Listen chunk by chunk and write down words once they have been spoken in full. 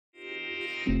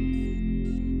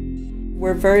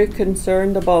We're very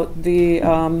concerned about the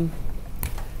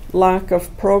lack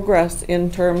of progress in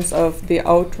terms of the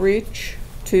outreach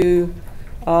to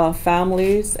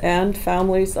families and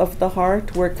families of the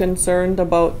heart. We're concerned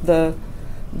about the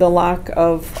lack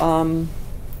of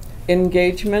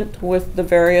engagement with the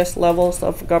various levels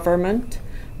of government.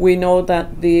 We know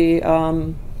that the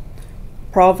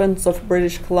province of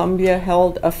British Columbia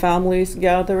held a families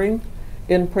gathering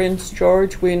in Prince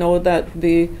George. We know that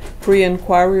the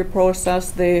pre-inquiry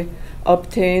process, they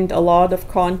obtained a lot of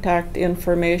contact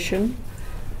information,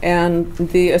 and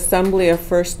the Assembly of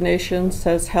First Nations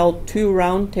has held 2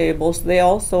 roundtables. They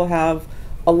also have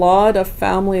a lot of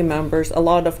family members, a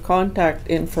lot of contact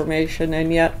information,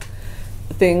 and yet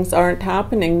things aren't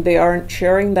happening. They aren't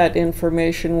sharing that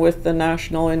information with the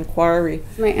National Inquiry.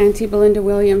 My auntie Belinda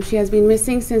Williams, she has been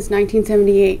missing since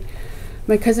 1978.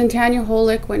 My cousin Tanya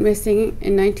Holick went missing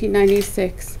in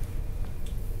 1996.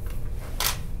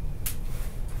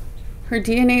 Her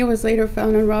DNA was later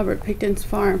found on Robert Picton's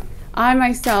farm. I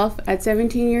myself, at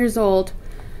 17 years old,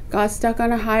 got stuck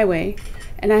on a highway,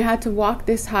 and I had to walk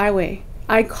this highway.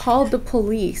 I called the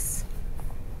police,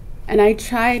 and I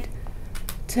tried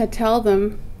to tell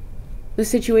them the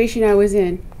situation I was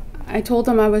in. I told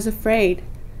them I was afraid,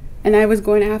 and I was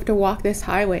going to have to walk this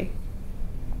highway.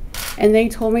 And they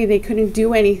told me they couldn't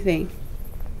do anything.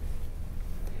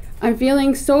 I'm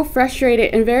feeling so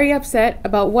frustrated and very upset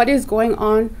about what is going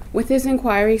on with this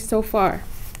inquiry so far.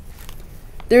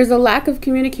 There's a lack of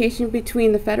communication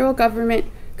between the federal government,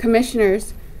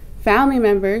 commissioners, family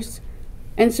members,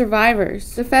 and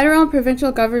survivors. The federal and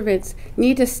provincial governments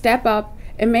need to step up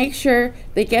and make sure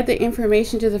they get the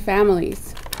information to the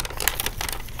families.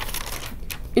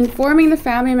 Informing the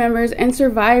family members and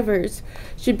survivors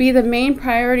should be the main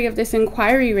priority of this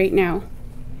inquiry right now.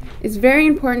 It's very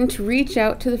important to reach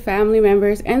out to the family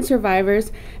members and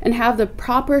survivors and have the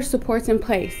proper supports in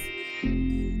place.